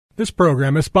This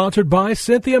program is sponsored by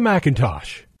Cynthia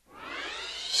McIntosh.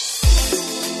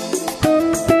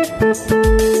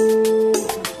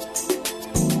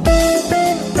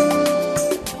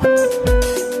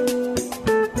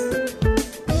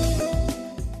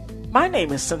 My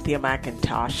name is Cynthia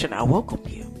McIntosh, and I welcome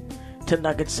you to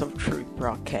Nuggets of Truth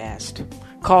broadcast,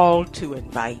 called to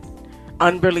invite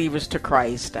unbelievers to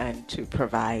Christ and to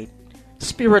provide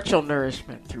spiritual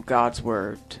nourishment through God's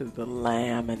word to the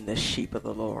lamb and the sheep of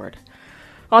the Lord.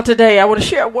 On today, I want to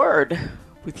share a word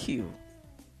with you.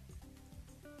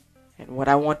 And what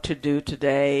I want to do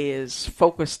today is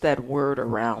focus that word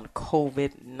around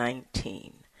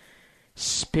COVID-19,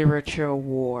 spiritual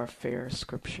warfare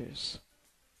scriptures.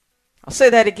 I'll say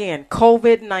that again,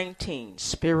 COVID-19,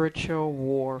 spiritual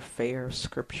warfare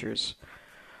scriptures.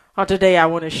 On today, I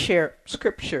want to share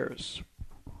scriptures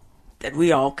that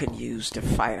we all can use to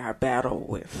fight our battle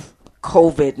with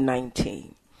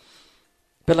COVID-19.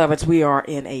 Beloveds, we are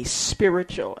in a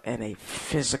spiritual and a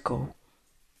physical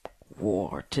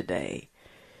war today.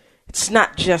 It's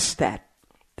not just that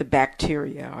the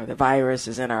bacteria or the virus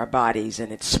is in our bodies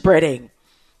and it's spreading,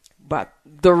 but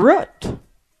the root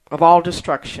of all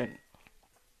destruction,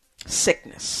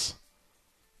 sickness.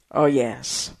 Oh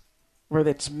yes, whether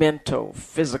it's mental,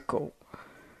 physical,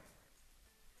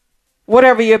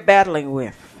 whatever you're battling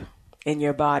with in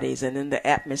your bodies and in the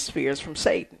atmospheres from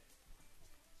Satan.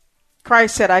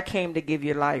 Christ said, I came to give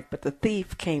you life, but the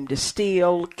thief came to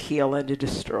steal, kill, and to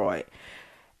destroy.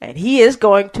 And he is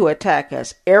going to attack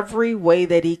us every way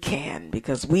that he can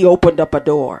because we opened up a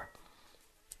door.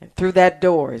 And through that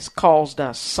door has caused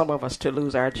us, some of us, to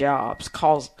lose our jobs,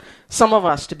 caused some of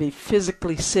us to be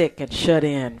physically sick and shut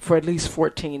in for at least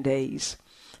 14 days.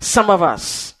 Some of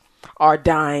us are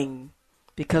dying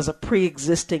because of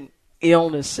pre-existing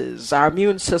illnesses. Our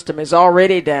immune system is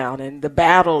already down and the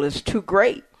battle is too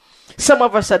great. Some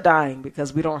of us are dying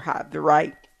because we don't have the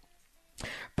right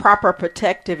proper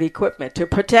protective equipment to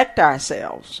protect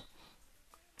ourselves.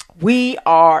 We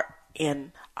are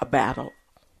in a battle.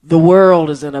 The world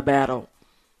is in a battle.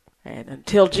 And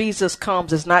until Jesus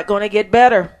comes, it's not going to get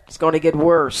better. It's going to get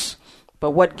worse.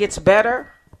 But what gets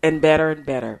better and better and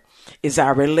better is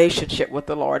our relationship with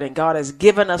the Lord. And God has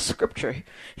given us scripture.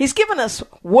 He's given us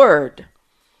word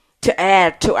to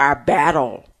add to our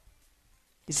battle.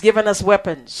 He's given us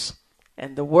weapons.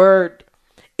 And the word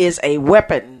is a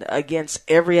weapon against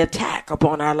every attack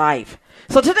upon our life.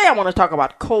 So today I want to talk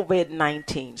about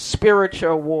COVID-19,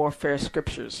 spiritual warfare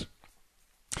scriptures.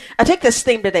 I take this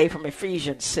theme today from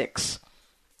Ephesians 6.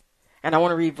 And I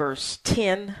want to read verse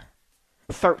 10,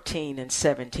 13, and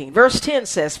 17. Verse 10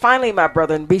 says, Finally, my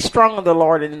brethren, be strong in the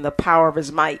Lord and in the power of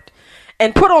his might,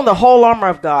 and put on the whole armor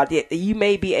of God, that you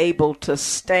may be able to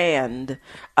stand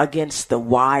against the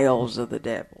wiles of the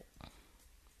devil.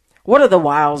 What are the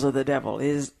wiles of the devil?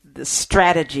 Is the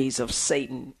strategies of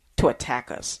Satan to attack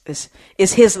us.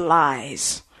 Is his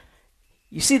lies.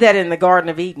 You see that in the Garden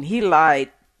of Eden. He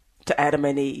lied to Adam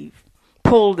and Eve,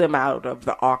 pulled them out of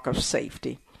the ark of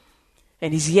safety.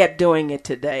 And he's yet doing it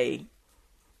today.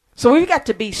 So we've got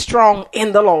to be strong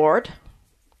in the Lord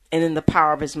and in the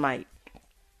power of his might.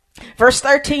 Verse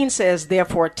 13 says,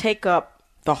 Therefore take up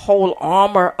the whole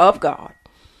armor of God,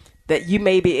 that you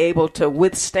may be able to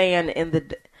withstand in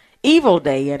the evil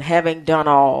day, and having done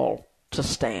all, to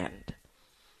stand.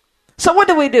 So what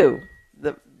do?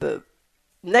 The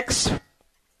next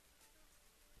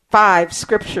 5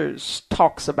 scriptures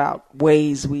talks about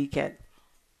ways we can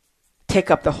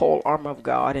take up the whole armor of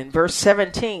God. And verse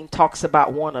 17 talks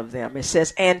about one of them. It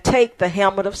says, And take the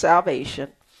helmet of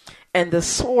salvation and the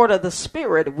sword of the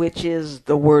Spirit, which is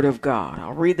the word of God.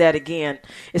 I'll read that again.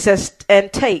 It says,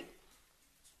 And take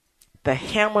the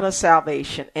helmet of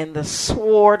salvation and the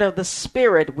sword of the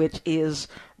Spirit, which is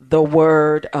the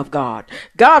word of God.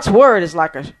 God's word is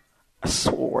like a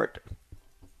sword.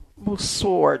 Most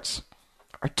swords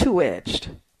are two-edged.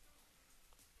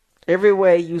 Every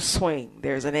way you swing,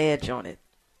 there's an edge on it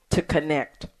to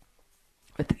connect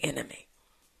with the enemy.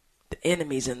 The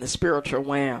enemy's in the spiritual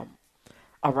realm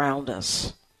around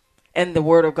us. And the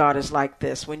word of God is like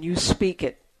this. When you speak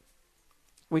it,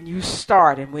 when you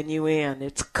start and when you end,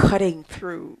 it's cutting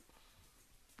through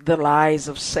the lies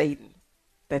of Satan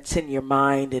that's in your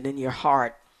mind and in your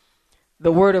heart.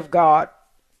 The word of God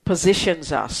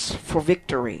positions us for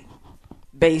victory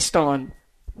based on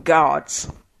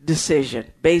God's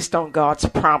decision, based on God's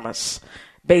promise,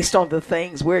 based on the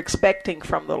things we're expecting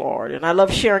from the Lord. And I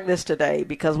love sharing this today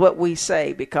because what we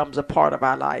say becomes a part of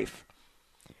our life.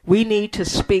 We need to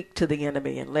speak to the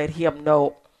enemy and let him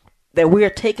know that we are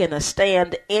taking a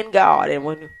stand in God. And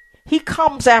when he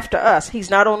comes after us, he's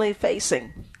not only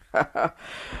facing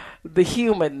the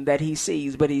human that he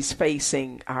sees, but he's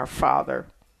facing our Father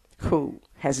who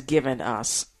has given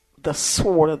us the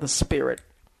sword of the Spirit,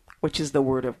 which is the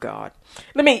Word of God.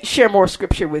 Let me share more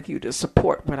scripture with you to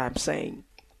support what I'm saying.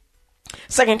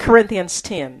 2 Corinthians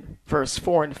 10, verse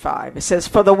 4 and 5. It says,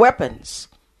 "For the weapons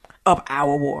of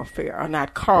our warfare are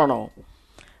not carnal,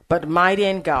 but mighty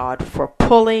in God for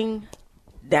pulling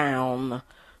down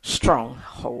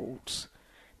strongholds,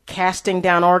 casting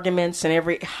down arguments and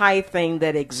every high thing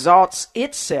that exalts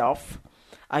itself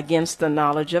against the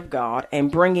knowledge of God,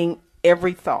 and bringing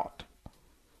every thought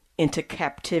into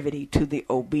captivity to the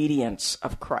obedience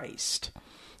of Christ."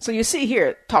 So you see here,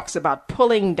 it talks about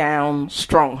pulling down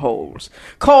strongholds.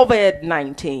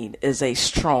 COVID-19 is a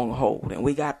stronghold, and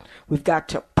we've got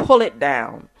to pull it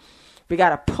down. We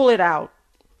got to pull it out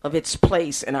of its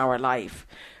place in our life.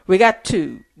 We got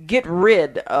to get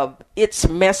rid of its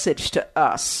message to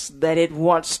us that it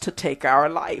wants to take our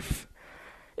life.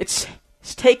 It's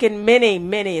taken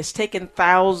it's taken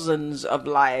thousands of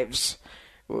lives.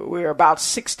 We're about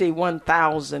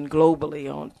 61,000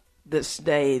 globally on this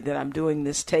day that I'm doing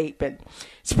this tape, and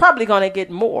it's probably going to get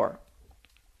more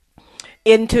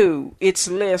into its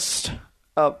list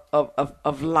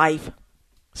of life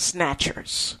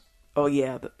snatchers. Oh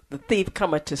yeah, the thief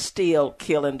cometh to steal,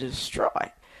 kill, and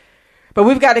destroy. But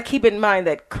we've got to keep in mind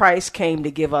that Christ came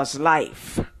to give us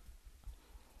life.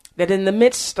 That in the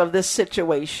midst of this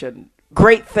situation,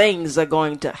 great things are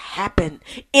going to happen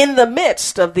in the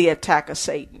midst of the attack of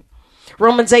Satan.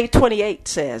 Romans 8:28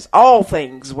 says, "All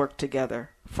things work together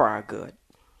for our good."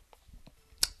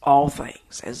 All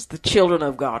things. As the children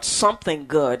of God, something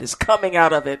good is coming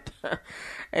out of it.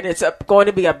 And it's going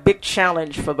to be a big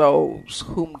challenge for those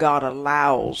whom God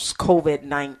allows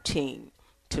COVID-19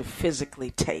 to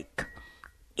physically take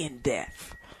in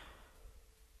death.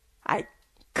 I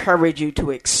encourage you to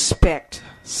expect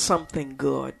something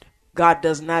good. God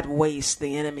does not waste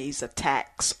the enemy's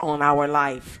attacks on our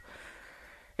life.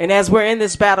 And as we're in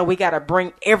this battle, we got to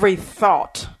bring every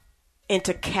thought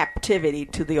into captivity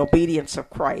to the obedience of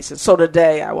Christ. And so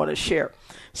today I want to share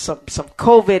some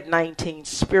COVID-19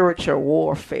 spiritual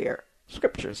warfare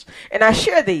scriptures. And I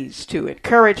share these to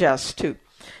encourage us to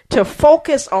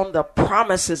focus on the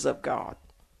promises of God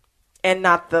and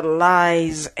not the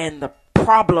lies and the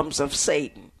problems of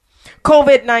Satan.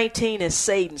 COVID-19 is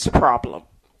Satan's problem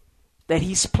that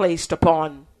he's placed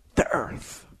upon the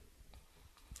earth.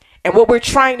 And what we're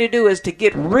trying to do is to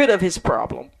get rid of his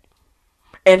problem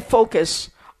and focus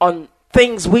on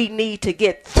things we need to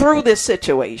get through this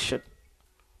situation.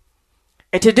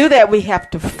 And to do that, we have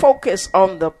to focus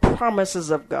on the promises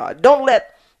of God. Don't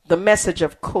let the message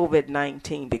of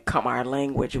COVID-19 become our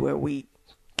language where we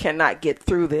cannot get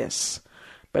through this.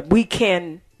 But we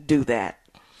can do that.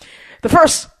 The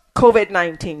first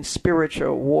COVID-19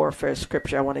 spiritual warfare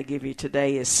scripture I want to give you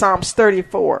today is Psalms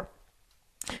 34,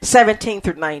 17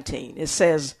 through 19. It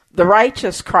says, "The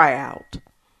righteous cry out,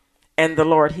 and the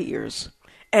Lord hears,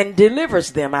 and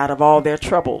delivers them out of all their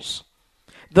troubles.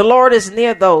 The Lord is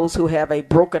near those who have a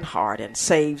broken heart, and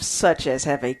saves such as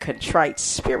have a contrite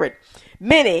spirit.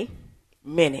 Many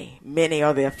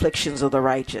are the afflictions of the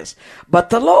righteous, but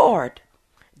the Lord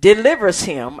delivers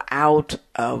him out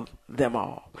of them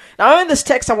all." Now in this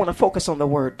text, I want to focus on the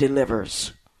word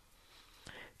delivers.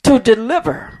 To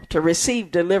deliver, to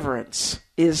receive deliverance,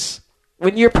 is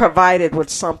when you're provided with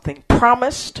something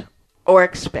promised or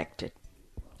expected.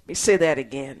 Let me say that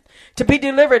again. To be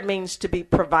delivered means to be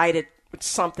provided with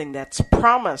something that's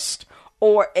promised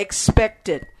or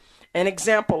expected. An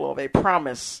example of a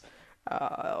promise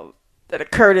that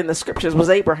occurred in the scriptures was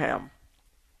Abraham.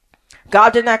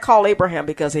 God did not call Abraham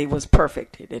because he was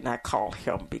perfect. He did not call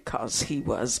him because he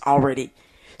was already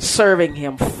serving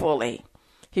him fully.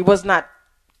 He was not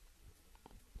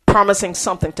promising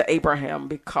something to Abraham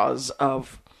because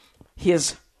of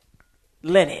his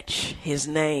lineage, his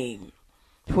name,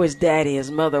 who his daddy,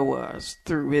 his mother was,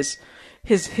 through his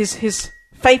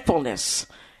faithfulness.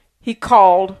 He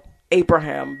called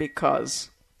Abraham because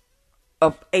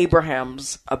of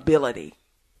Abraham's ability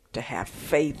to have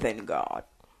faith in God.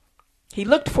 He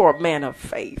looked for a man of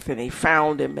faith, and he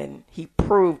found him, and he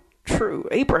proved true.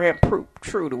 Abraham proved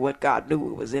true to what God knew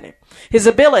was in him. His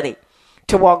ability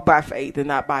to walk by faith and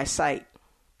not by sight.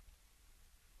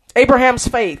 Abraham's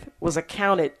faith was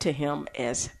accounted to him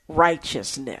as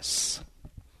righteousness.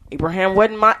 Abraham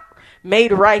wasn't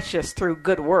made righteous through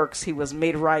good works. He was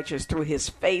made righteous through his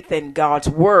faith in God's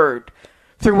word,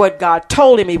 through what God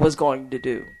told him he was going to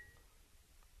do.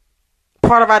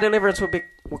 Part of our deliverance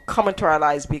will come into our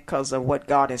lives because of what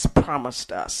God has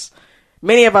promised us.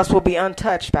 Many of us will be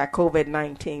untouched by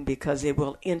COVID-19 because it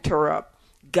will interrupt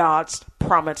God's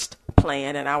promised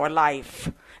plan in our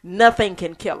life, nothing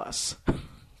can kill us.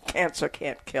 Cancer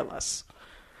can't kill us.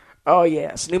 Oh,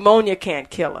 yes. Pneumonia can't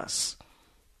kill us.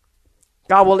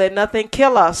 God will let nothing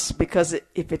kill us, because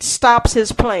if it stops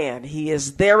his plan, he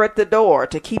is there at the door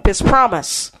to keep his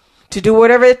promise, to do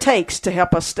whatever it takes to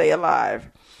help us stay alive.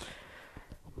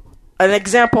 An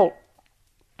example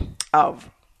of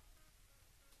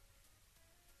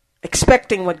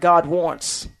expecting what God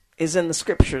wants is in the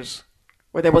scriptures,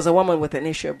 where there was a woman with an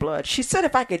issue of blood. She said,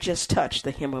 if I could just touch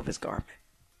the hem of his garment.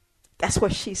 That's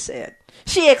what she said.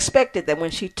 She expected that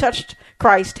when she touched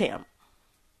Christ's hem,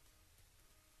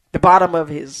 the bottom of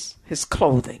his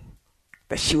clothing,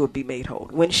 that she would be made whole.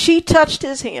 When she touched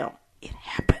his hem, it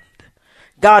happened.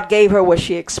 God gave her what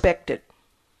she expected.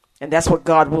 And that's what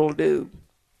God will do.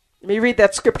 Let me read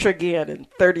that scripture again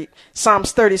in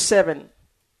Psalms 37,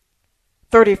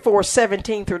 34,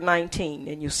 17 through 19.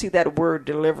 And you see that word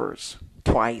delivers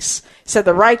twice. It said,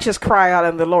 the righteous cry out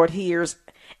and the Lord hears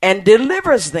and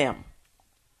delivers them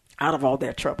out of all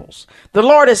their troubles. The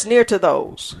Lord is near to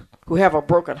those who have a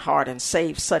broken heart and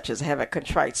saves such as have a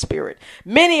contrite spirit.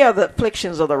 Many are the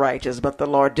afflictions of the righteous, but the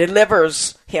Lord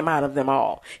delivers him out of them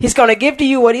all. He's going to give to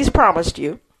you what he's promised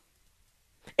you,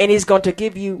 and he's going to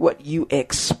give you what you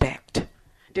expect.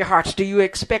 Dear hearts, do you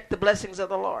expect the blessings of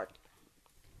the Lord?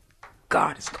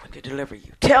 God is going to deliver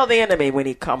you. Tell the enemy when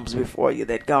he comes before you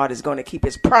that God is going to keep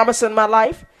his promise in my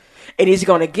life, and he's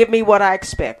going to give me what I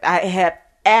expect. I have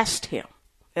asked him,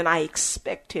 and I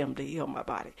expect him to heal my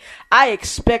body. I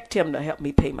expect him to help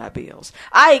me pay my bills.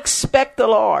 I expect the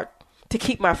Lord to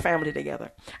keep my family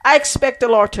together. I expect the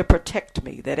Lord to protect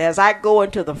me, that as I go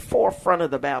into the forefront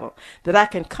of the battle, that I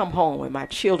can come home and my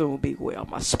children will be well,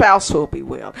 my spouse will be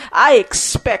well. I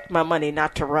expect my money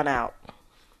not to run out.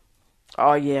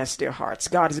 Oh, yes, dear hearts.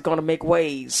 God is going to make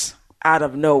ways out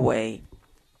of no way.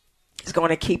 He's going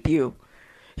to keep you.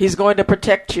 He's going to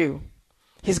protect you.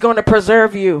 He's going to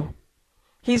preserve you.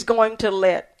 He's going to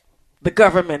let the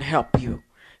government help you.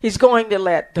 He's going to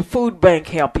let the food bank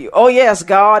help you. Oh, yes,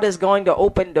 God is going to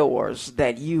open doors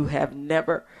that you have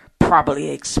never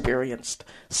probably experienced.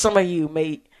 Some of you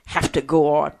may have to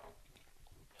go on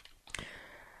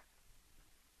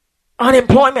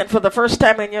unemployment for the first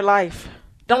time in your life.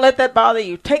 Don't let that bother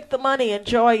you. Take the money,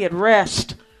 enjoy it,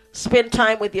 rest, spend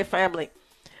time with your family.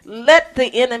 Let the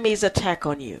enemy's attack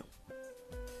on you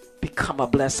become a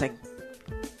blessing.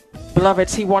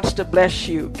 Beloveds, he wants to bless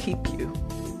you, keep you.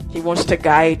 He wants to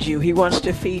guide you. He wants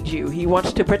to feed you. He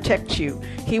wants to protect you.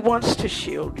 He wants to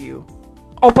shield you.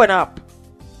 Open up.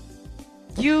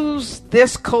 Use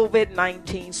this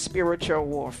COVID-19 spiritual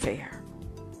warfare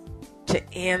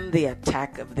to end the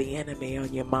attack of the enemy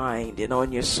on your mind and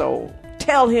on your soul.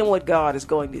 Tell him what God is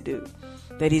going to do,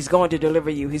 that he's going to deliver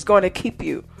you. He's going to keep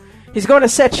you. He's going to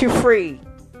set you free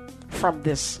from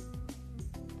this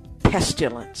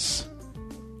pestilence,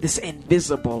 this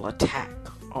invisible attack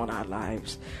on our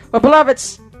lives. Well,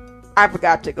 beloveds, I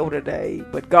forgot to go today,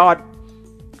 but God,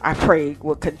 I pray,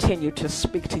 will continue to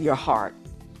speak to your heart.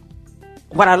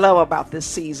 What I love about this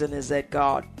season is that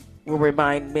God will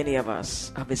remind many of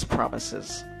us of his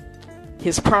promises.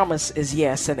 His promise is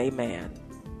yes and amen,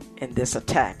 and this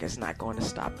attack is not going to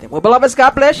stop them. Well, beloveds,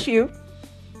 God bless you.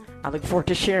 I look forward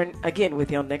to sharing again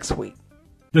with you next week.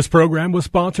 This program was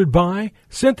sponsored by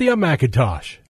Cynthia McIntosh.